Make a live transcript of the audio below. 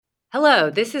Hello,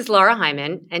 this is Laura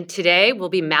Hyman, and today we'll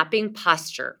be mapping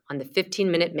posture on the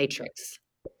 15-minute matrix.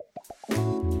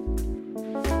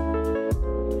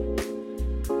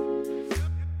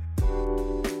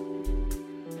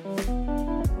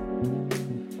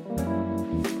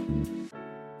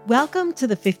 Welcome to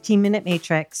the 15-Minute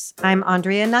Matrix. I'm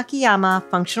Andrea Nakayama,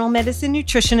 functional medicine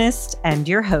nutritionist and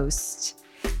your host.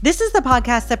 This is the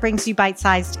podcast that brings you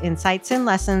bite-sized insights and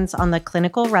lessons on the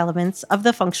clinical relevance of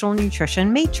the functional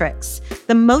nutrition matrix,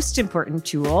 the most important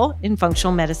tool in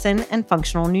functional medicine and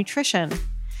functional nutrition.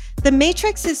 The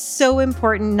matrix is so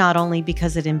important not only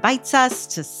because it invites us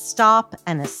to stop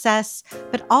and assess,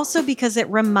 but also because it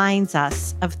reminds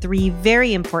us of three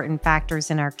very important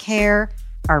factors in our care,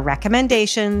 our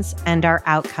recommendations, and our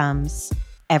outcomes.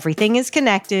 Everything is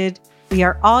connected, we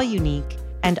are all unique,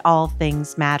 and all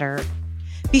things matter.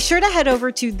 Be sure to head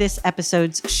over to this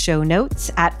episode's show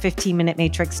notes at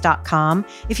 15minutematrix.com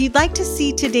if you'd like to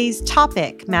see today's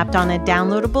topic mapped on a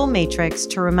downloadable matrix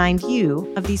to remind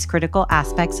you of these critical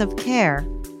aspects of care.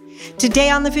 Today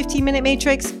on the 15-Minute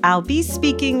Matrix, I'll be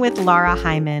speaking with Laura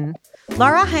Hyman.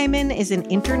 Laura Hyman is an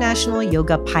international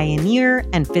yoga pioneer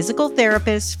and physical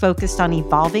therapist focused on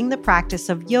evolving the practice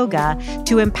of yoga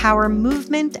to empower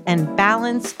movement and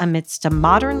balance amidst a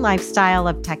modern lifestyle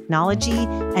of technology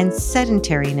and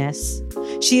sedentariness.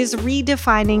 She is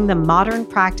redefining the modern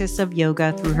practice of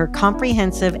yoga through her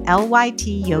comprehensive LYT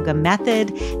yoga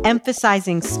method,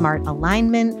 emphasizing smart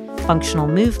alignment, functional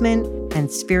movement, and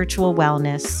spiritual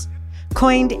wellness.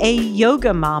 Coined a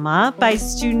yoga mama by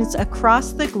students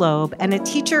across the globe and a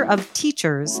teacher of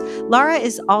teachers, Laura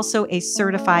is also a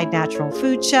certified natural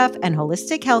food chef and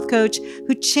holistic health coach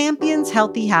who champions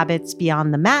healthy habits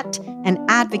beyond the mat and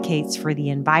advocates for the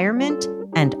environment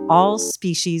and all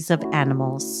species of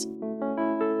animals.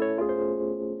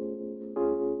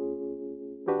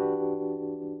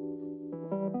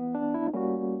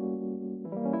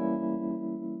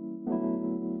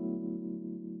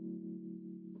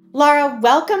 Laura,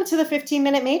 welcome to the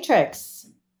 15-Minute Matrix.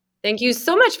 Thank you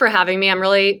so much for having me. I'm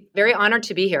really very honored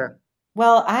to be here.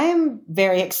 Well, I'm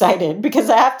very excited because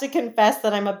I have to confess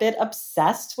that I'm a bit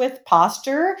obsessed with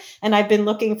posture, and I've been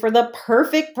looking for the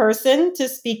perfect person to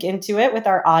speak into it with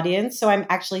our audience. So I'm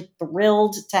actually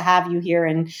thrilled to have you here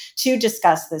and to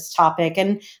discuss this topic.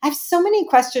 And I have so many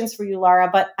questions for you, Laura,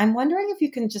 but I'm wondering if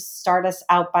you can just start us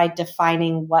out by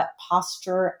defining what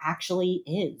posture actually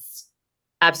is.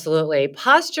 Absolutely.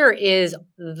 Posture is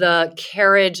the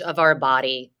carriage of our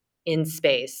body in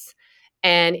space.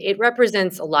 And it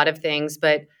represents a lot of things,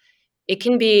 but it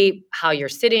can be how you're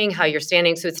sitting, how you're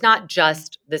standing. So it's not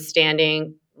just the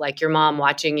standing, like your mom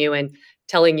watching you and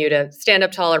telling you to stand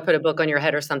up tall or put a book on your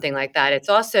head or something like that. It's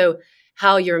also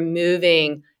how you're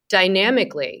moving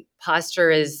dynamically.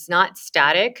 Posture is not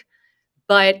static,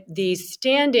 but the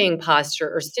standing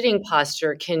posture or sitting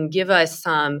posture can give us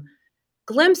some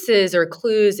glimpses or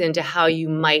clues into how you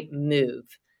might move.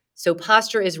 So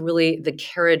posture is really the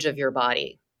carriage of your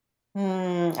body.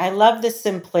 I love the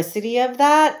simplicity of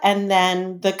that. And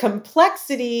then the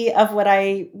complexity of what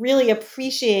I really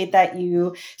appreciate that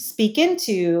you speak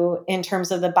into in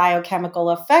terms of the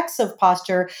biochemical effects of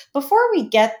posture. Before we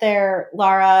get there,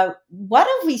 Laura, what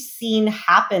have we seen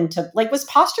happen was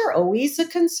posture always a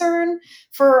concern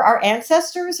for our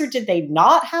ancestors, or did they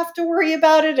not have to worry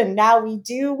about it? And now we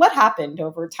do? What happened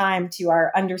over time to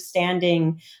our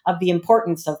understanding of the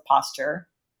importance of posture?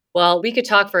 Well, we could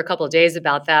talk for a couple of days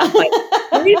about that, but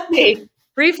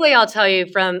briefly, I'll tell you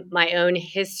from my own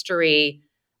history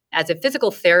as a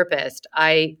physical therapist.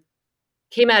 I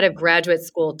came out of graduate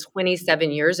school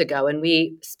 27 years ago, and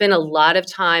we spent a lot of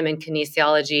time in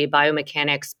kinesiology,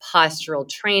 biomechanics, postural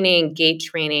training, gait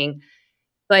training.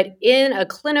 But in a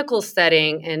clinical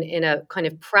setting and in a kind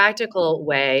of practical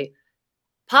way,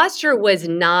 posture was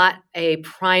not a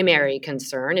primary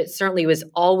concern. It certainly was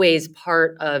always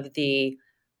part of the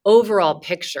overall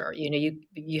picture.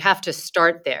 You have to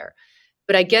start there.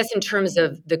 But I guess in terms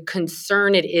of the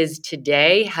concern it is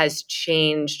today has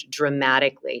changed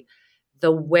dramatically.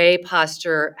 The way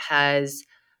posture has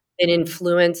been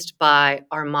influenced by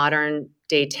our modern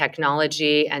day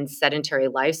technology and sedentary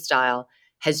lifestyle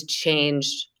has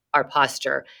changed our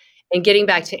posture. And getting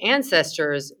back to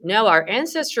ancestors, no, our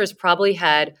ancestors probably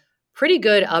had pretty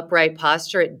good upright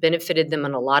posture. It benefited them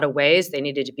in a lot of ways. They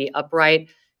needed to be upright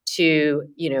to,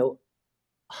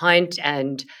 hunt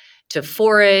and to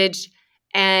forage.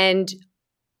 And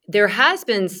there has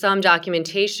been some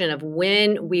documentation of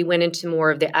when we went into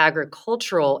more of the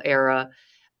agricultural era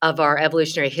of our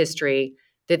evolutionary history,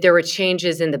 that there were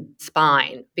changes in the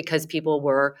spine because people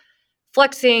were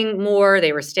flexing more,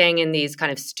 they were staying in these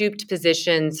kind of stooped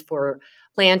positions for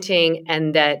planting,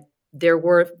 and that there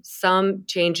were some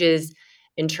changes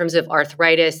in terms of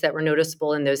arthritis that were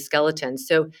noticeable in those skeletons.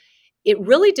 So it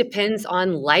really depends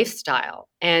on lifestyle.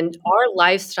 And our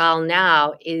lifestyle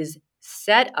now is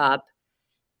set up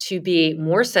to be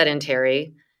more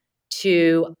sedentary,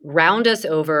 to round us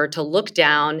over, to look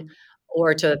down,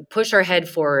 or to push our head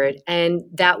forward. And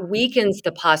that weakens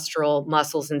the postural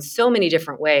muscles in so many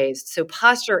different ways. So,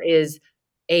 posture is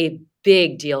a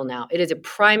big deal now. It is a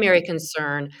primary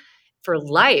concern for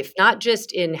life, not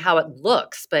just in how it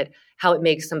looks, but how it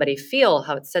makes somebody feel,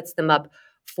 how it sets them up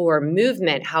for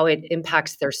movement, how it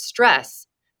impacts their stress,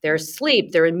 their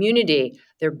sleep, their immunity,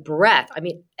 their breath. I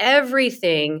mean,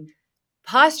 everything.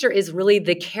 Posture is really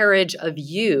the carriage of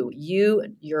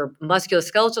your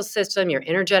musculoskeletal system, your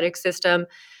energetic system.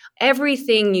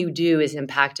 Everything you do is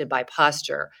impacted by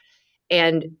posture.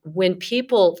 And when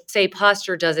people say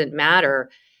posture doesn't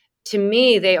matter, to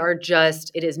me,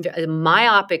 it is a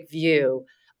myopic view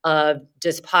of,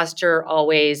 does posture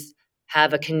always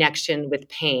have a connection with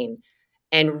pain?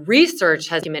 And research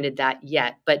has documented that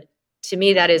yet. But to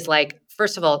me, that is like,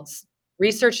 first of all,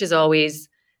 research is always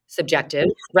subjective,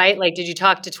 right? Like, did you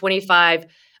talk to 25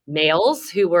 males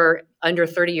who were under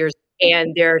 30 years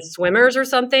and they're swimmers or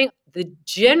something? The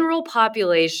general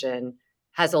population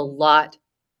has a lot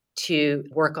to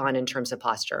work on in terms of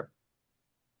posture.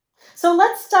 So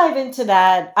let's dive into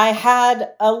that. I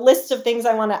had a list of things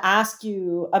I want to ask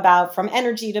you about, from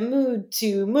energy to mood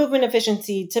to movement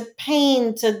efficiency to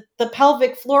pain to the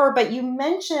pelvic floor, but you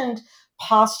mentioned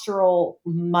postural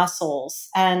muscles.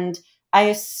 And I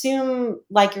assume,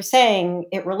 like you're saying,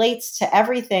 it relates to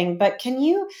everything, but can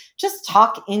you just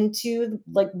talk into,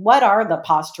 like, what are the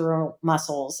postural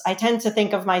muscles? I tend to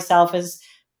think of myself as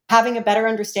having a better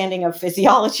understanding of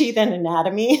physiology than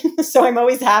anatomy. So I'm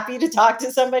always happy to talk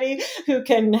to somebody who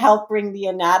can help bring the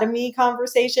anatomy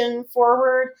conversation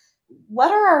forward.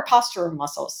 What are our postural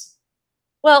muscles?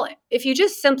 Well, if you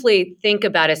just simply think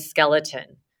about a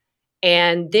skeleton,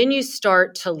 and then you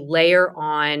start to layer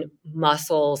on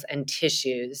muscles and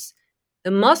tissues, the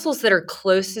muscles that are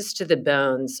closest to the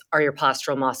bones are your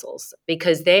postural muscles,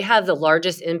 because they have the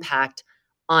largest impact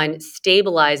on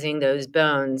stabilizing those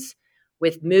bones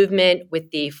with movement, with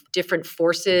the different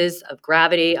forces of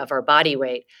gravity of our body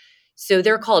weight. So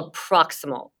they're called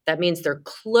proximal. That means they're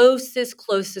closest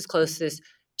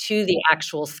to the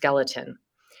actual skeleton.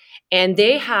 And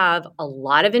they have a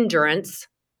lot of endurance.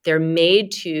 They're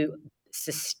made to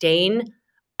sustain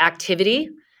activity,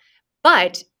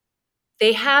 but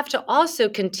they have to also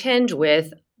contend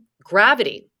with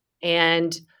gravity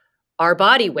and our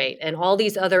body weight and all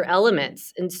these other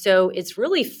elements. And so it's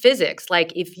really physics.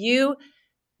 Like, if you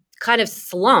kind of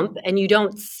slump and you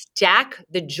don't stack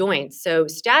the joints. So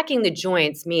stacking the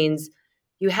joints means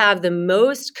you have the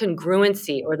most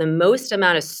congruency, or the most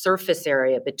amount of surface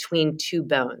area between two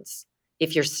bones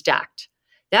if you're stacked.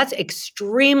 That's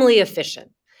extremely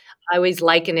efficient. I always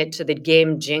liken it to the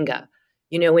game Jenga.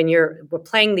 You know, when we're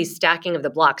playing these stacking of the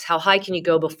blocks, how high can you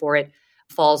go before it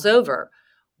falls over?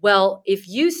 Well, if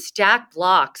you stack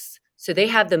blocks so they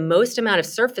have the most amount of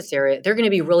surface area, they're going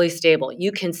to be really stable.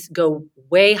 You can go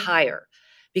way higher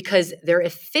because they're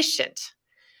efficient.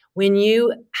 When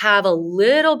you have a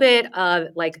little bit of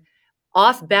like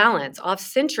off balance, off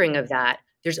centering of that,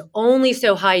 there's only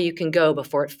so high you can go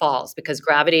before it falls, because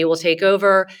gravity will take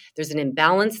over. There's an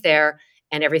imbalance there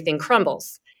and everything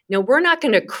crumbles. Now, we're not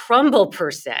going to crumble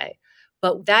per se,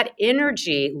 but that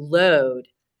energy load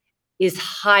is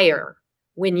higher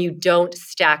when you don't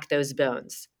stack those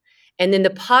bones. And then the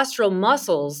postural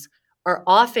muscles are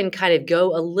often kind of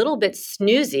go a little bit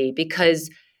snoozy, because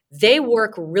they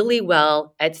work really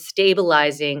well at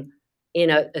stabilizing in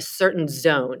a certain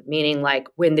zone, meaning like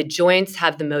when the joints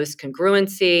have the most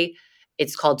congruency,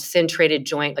 it's called centrated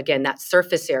joint, again, that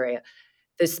surface area.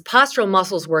 The postural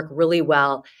muscles work really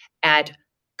well at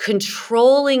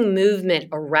controlling movement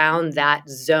around that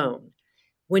zone.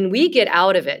 When we get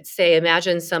out of it, say,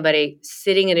 imagine somebody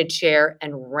sitting in a chair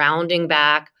and rounding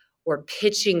back or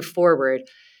pitching forward,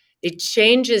 it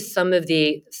changes some of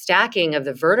the stacking of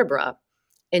the vertebra.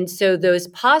 And so those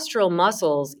postural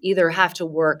muscles either have to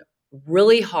work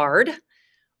really hard,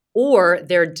 or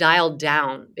they're dialed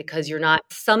down because you're not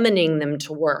summoning them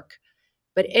to work.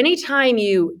 But anytime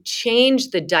you change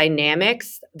the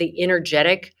dynamics, the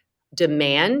energetic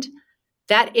demand,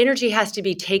 that energy has to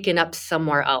be taken up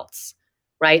somewhere else,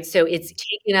 right? So it's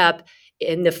taken up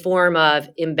in the form of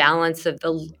imbalance of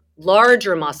the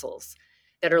larger muscles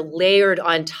that are layered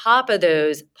on top of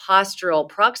those postural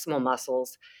proximal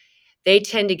muscles. They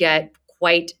tend to get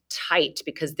quite tight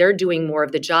because they're doing more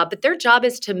of the job, but their job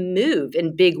is to move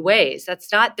in big ways.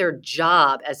 That's not their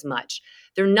job as much.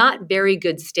 They're not very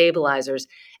good stabilizers.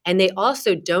 And they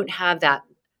also don't have that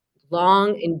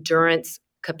long endurance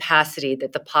capacity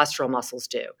that the postural muscles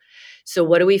do. So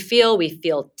what do we feel? We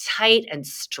feel tight and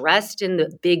stressed in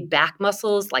the big back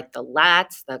muscles like the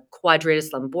lats, the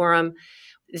quadratus lumborum.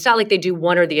 It's not like they do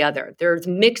one or the other. There's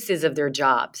mixes of their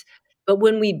jobs. But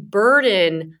when we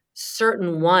burden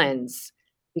certain ones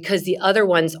because the other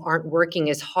ones aren't working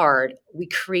as hard, we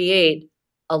create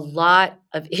a lot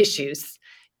of issues.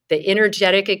 The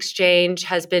energetic exchange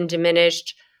has been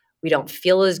diminished. We don't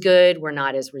feel as good. We're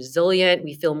not as resilient.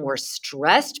 We feel more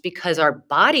stressed because our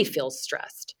body feels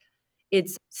stressed.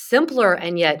 It's simpler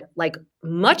and yet like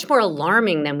much more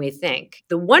alarming than we think.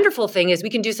 The wonderful thing is we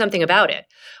can do something about it.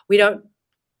 We don't,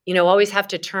 always have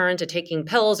to turn to taking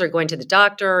pills or going to the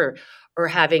doctor or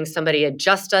having somebody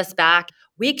adjust us back.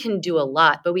 We can do a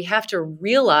lot, but we have to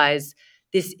realize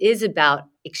this is about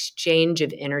exchange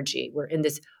of energy. We're in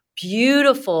this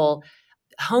beautiful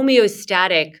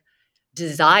homeostatic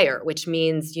desire, which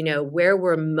means, where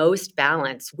we're most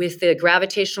balanced with the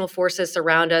gravitational forces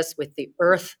around us, with the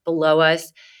earth below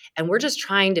us. And we're just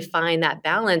trying to find that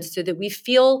balance so that we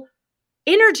feel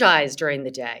energized during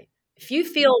the day. If you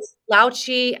feel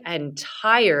slouchy and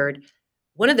tired,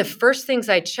 one of the first things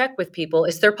I check with people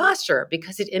is their posture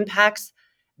because it impacts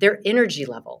their energy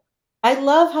level. I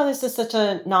love how this is such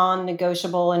a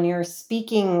non-negotiable and you're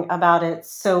speaking about it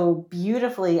so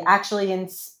beautifully, actually, in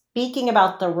speaking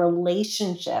about the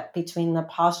relationship between the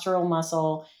postural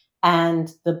muscle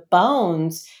and the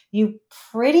bones. You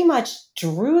pretty much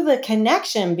drew the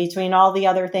connection between all the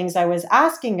other things I was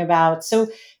asking about. So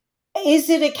is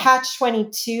it a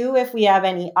catch-22 if we have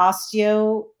any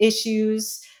osteo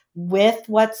issues with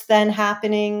what's then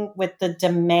happening with the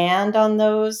demand on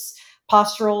those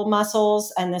postural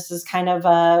muscles? And this is kind of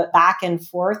a back and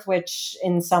forth, which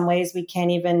in some ways we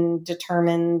can't even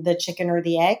determine the chicken or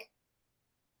the egg.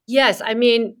 Yes. I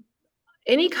mean,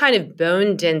 any kind of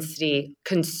bone density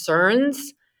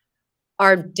concerns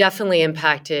are definitely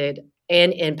impacted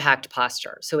and impact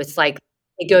posture. So it's like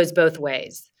it goes both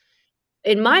ways.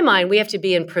 In my mind, we have to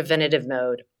be in preventative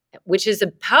mode, which is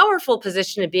a powerful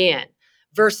position to be in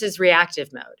versus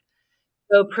reactive mode.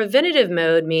 So preventative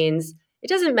mode means it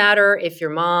doesn't matter if your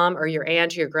mom or your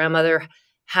aunt or your grandmother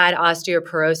had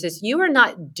osteoporosis, you are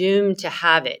not doomed to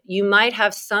have it. You might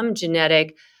have some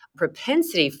genetic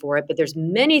propensity for it, but there's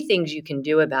many things you can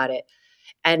do about it.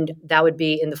 And that would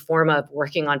be in the form of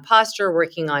working on posture,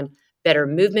 working on better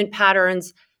movement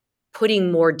patterns,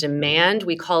 putting more demand.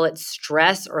 We call it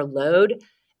stress or load.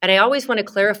 And I always want to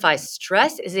clarify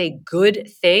stress is a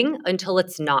good thing until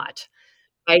it's not.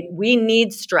 Right? We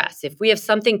need stress. If we have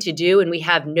something to do and we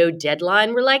have no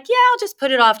deadline, we're like, yeah, I'll just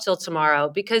put it off till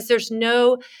tomorrow because there's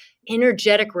no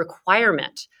energetic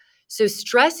requirement. So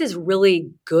stress is really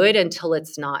good until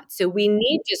it's not. So we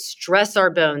need to stress our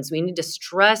bones. We need to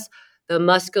stress the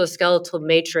musculoskeletal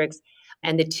matrix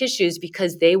and the tissues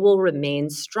because they will remain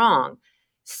strong.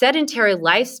 Sedentary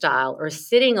lifestyle or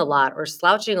sitting a lot or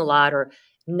slouching a lot or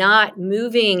not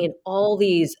moving in all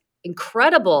these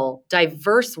incredible,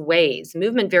 diverse ways.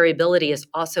 Movement variability is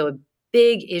also a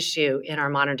big issue in our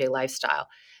modern day lifestyle,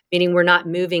 meaning we're not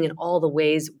moving in all the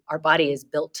ways our body is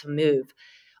built to move.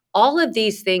 All of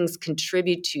these things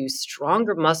contribute to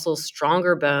stronger muscles,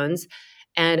 stronger bones,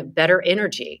 and better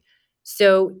energy.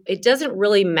 So it doesn't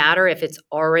really matter if it's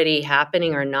already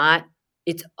happening or not.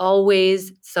 It's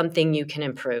always something you can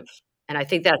improve. And I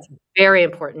think that's very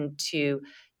important to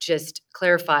just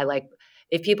clarify. Like,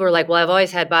 if people are like, well, I've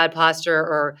always had bad posture,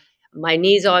 or my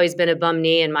knee's always been a bum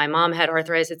knee, and my mom had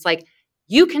arthritis, it's like,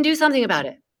 you can do something about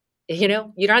it.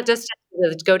 You're not just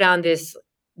to go down this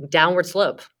downward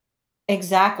slope.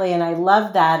 Exactly. And I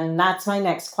love that. And that's my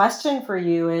next question for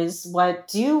you is what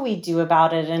do we do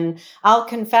about it? And I'll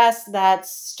confess that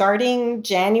starting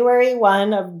January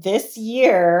 1 of this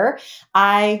year,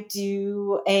 I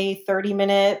do a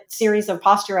 30-minute series of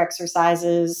posture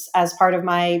exercises as part of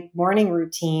my morning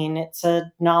routine. It's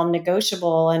a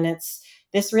non-negotiable and it's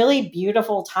this really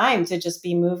beautiful time to just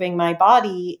be moving my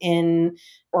body in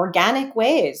organic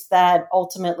ways that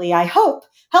ultimately I hope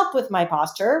help with my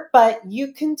posture. But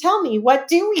you can tell me, what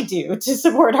do we do to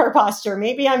support our posture?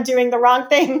 Maybe I'm doing the wrong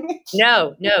thing.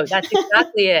 No, that's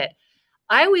exactly it.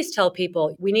 I always tell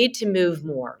people we need to move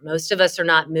more. Most of us are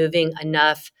not moving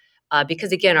enough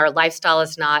because, again, our lifestyle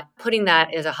is not putting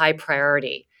that as a high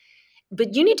priority.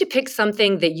 But you need to pick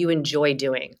something that you enjoy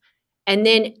doing and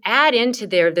then add into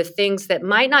there the things that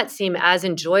might not seem as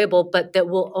enjoyable, but that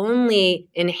will only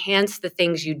enhance the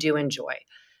things you do enjoy.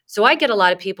 So I get a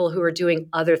lot of people who are doing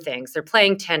other things. They're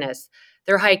playing tennis,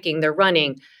 they're hiking, they're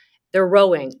running, they're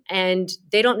rowing, and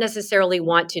they don't necessarily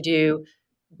want to do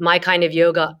my kind of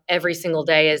yoga every single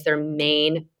day as their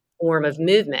main form of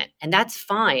movement. And that's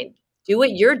fine. Do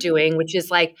what you're doing, which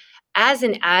is like, as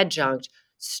an adjunct,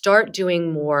 start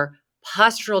doing more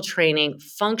postural training,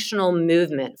 functional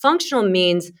movement. Functional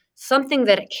means something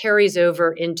that carries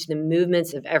over into the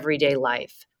movements of everyday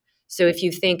life. So if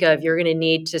you think of, you're going to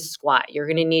need to squat, you're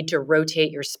going to need to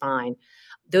rotate your spine.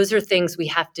 Those are things we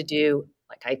have to do.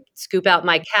 Like I scoop out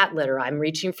my cat litter, I'm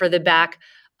reaching for the back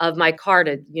of my car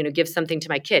to, give something to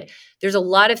my kid. There's a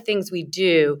lot of things we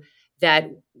do that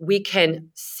we can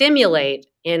simulate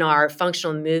in our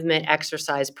functional movement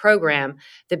exercise program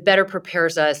that better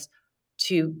prepares us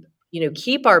to,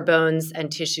 keep our bones and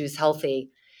tissues healthy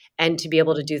and to be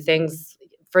able to do things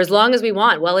for as long as we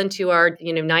want, well into our,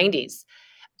 90s.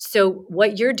 So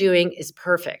what you're doing is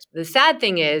perfect. The sad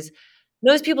thing is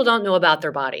most people don't know about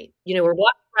their body. We're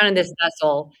walking around in this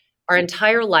vessel our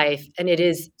entire life, and it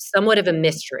is somewhat of a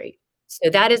mystery. So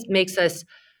that makes us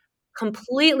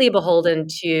completely beholden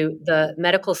to the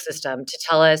medical system to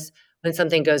tell us when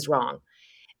something goes wrong.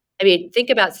 I mean, think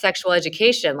about sexual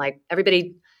education. Like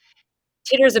everybody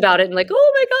titters about it and like,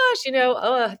 oh my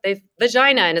gosh, they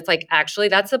vagina. And it's like, actually,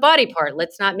 that's a body part.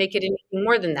 Let's not make it anything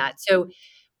more than that. So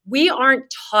we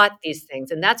aren't taught these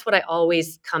things. And that's what I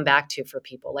always come back to for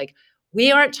people. Like,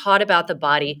 we aren't taught about the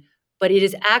body, but it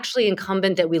is actually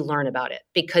incumbent that we learn about it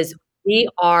because we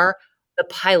are the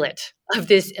pilot of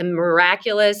this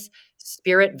miraculous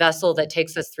spirit vessel that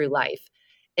takes us through life.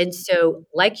 And so,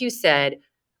 like you said,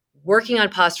 working on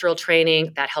postural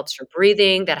training, that helps your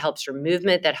breathing, that helps your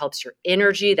movement, that helps your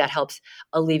energy, that helps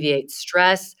alleviate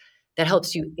stress, that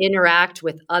helps you interact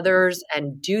with others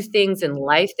and do things in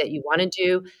life that you want to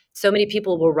do. So many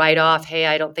people will write off, hey,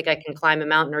 I don't think I can climb a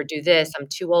mountain or do this. I'm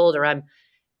too old or I'm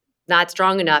not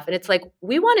strong enough. And it's like,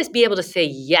 we want to be able to say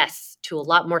yes to a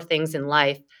lot more things in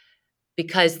life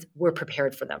because we're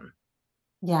prepared for them.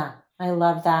 Yeah, I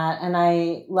love that. And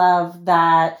I love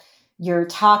that you're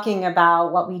talking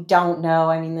about what we don't know.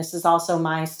 I mean, this is also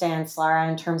my stance, Lara,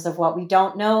 in terms of what we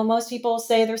don't know. Most people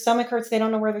say their stomach hurts. They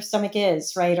don't know where their stomach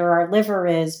is, right? Or our liver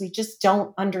is. We just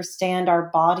don't understand our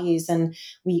bodies. And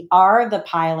we are the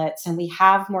pilots and we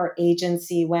have more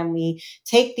agency when we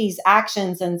take these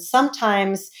actions. And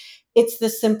sometimes it's the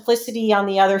simplicity on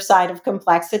the other side of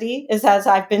complexity, is as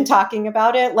I've been talking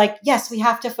about it. Like, yes, we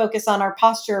have to focus on our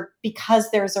posture because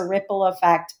there's a ripple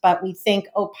effect, but we think,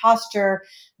 oh, posture,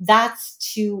 that's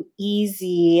too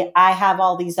easy. I have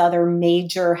all these other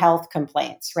major health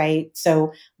complaints, right?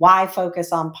 So why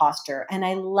focus on posture? And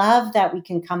I love that we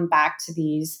can come back to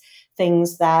these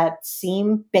things that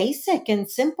seem basic and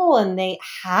simple, and they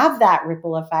have that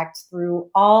ripple effect through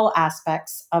all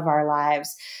aspects of our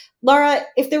lives. Lara,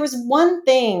 if there was one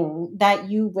thing that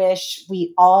you wish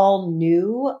we all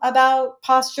knew about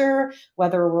posture,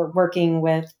 whether we're working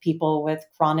with people with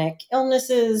chronic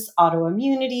illnesses,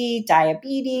 autoimmunity,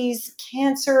 diabetes,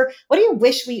 cancer, what do you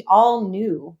wish we all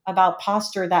knew about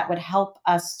posture that would help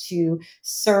us to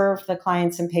serve the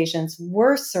clients and patients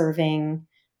we're serving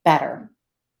better?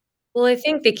 Well, I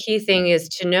think the key thing is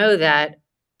to know that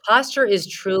posture is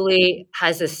truly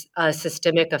has a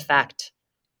systemic effect.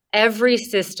 Every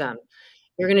system,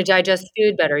 you're going to digest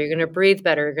food better, you're going to breathe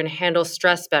better, you're going to handle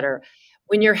stress better.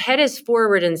 When your head is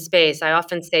forward in space, I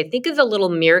often say, think of the little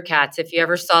meerkats, if you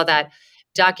ever saw that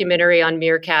documentary on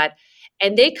meerkat,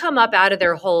 and they come up out of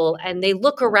their hole and they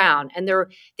look around and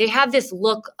they have this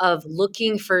look of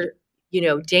looking for,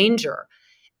 danger.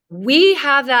 We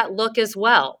have that look as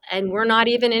well, and we're not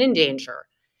even in danger.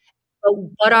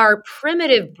 But our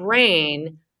primitive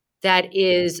brain that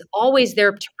is always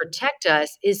there to protect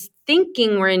us is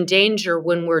thinking we're in danger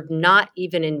when we're not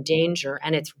even in danger.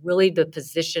 And it's really the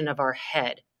position of our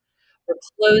head. We're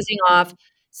closing off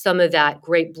some of that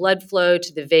great blood flow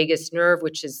to the vagus nerve,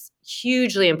 which is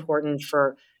hugely important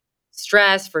for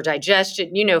stress, for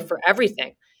digestion, for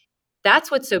everything.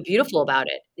 That's what's so beautiful about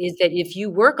it, is that if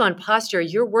you work on posture,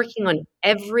 you're working on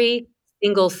every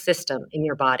single system in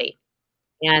your body.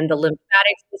 And the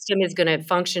lymphatic system is going to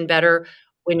function better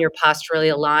when you're posturally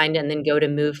aligned and then go to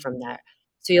move from there.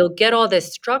 So you'll get all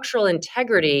this structural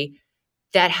integrity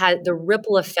that has the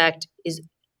ripple effect is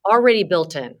already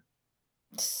built in.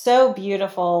 So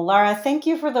beautiful. Lara, thank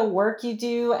you for the work you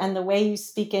do, and the way you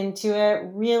speak into it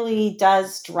really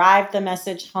does drive the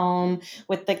message home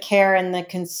with the care and the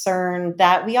concern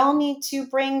that we all need to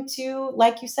bring to,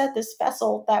 like you said, this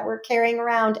vessel that we're carrying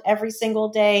around every single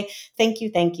day. Thank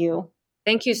you. Thank you.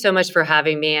 Thank you so much for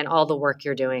having me and all the work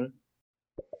you're doing.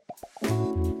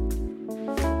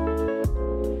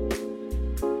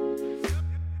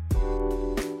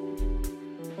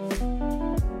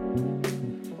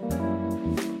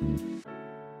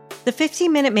 The The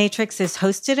 15-Minute Matrix is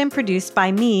hosted and produced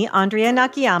by me, Andrea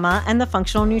Nakayama, and the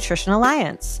Functional Nutrition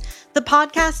Alliance. The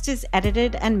podcast is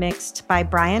edited and mixed by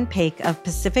Brian Paik of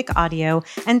Pacific Audio,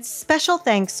 and special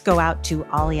thanks go out to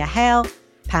Alia Hale,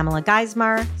 Pamela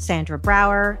Geismar, Sandra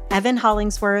Brower, Evan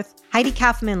Hollingsworth, Heidi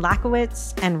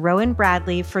Kaufman-Lakowitz, and Rowan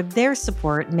Bradley for their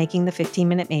support in making the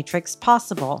 15-Minute Matrix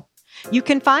possible. You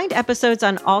can find episodes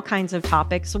on all kinds of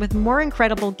topics with more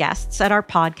incredible guests at our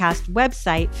podcast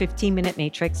website,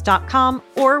 15minutematrix.com,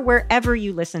 or wherever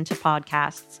you listen to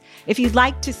podcasts. If you'd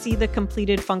like to see the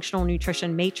completed functional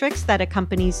nutrition matrix that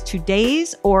accompanies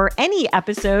today's or any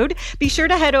episode, be sure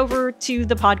to head over to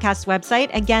the podcast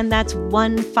website. Again, that's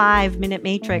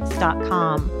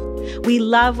 15minutematrix.com. We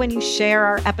love when you share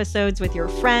our episodes with your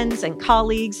friends and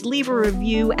colleagues, leave a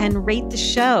review, and rate the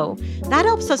show. That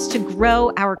helps us to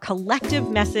grow our collective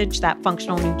message that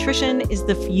functional nutrition is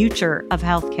the future of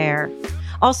healthcare.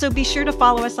 Also, be sure to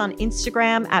follow us on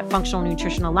Instagram at Functional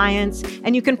Nutrition Alliance,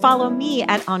 and you can follow me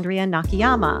at Andrea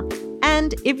Nakayama.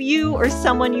 And if you or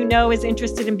someone you know is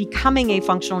interested in becoming a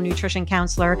functional nutrition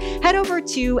counselor, head over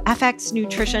to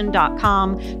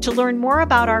fxnutrition.com to learn more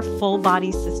about our Full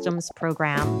Body Systems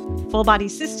program. Full Body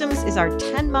Systems is our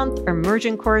 10-month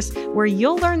immersion course where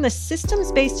you'll learn the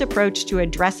systems-based approach to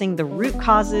addressing the root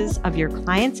causes of your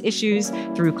clients' issues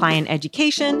through client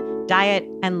education, diet,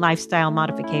 and lifestyle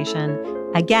modification.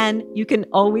 Again, you can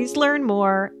always learn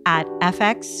more at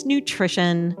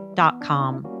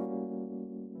fxnutrition.com.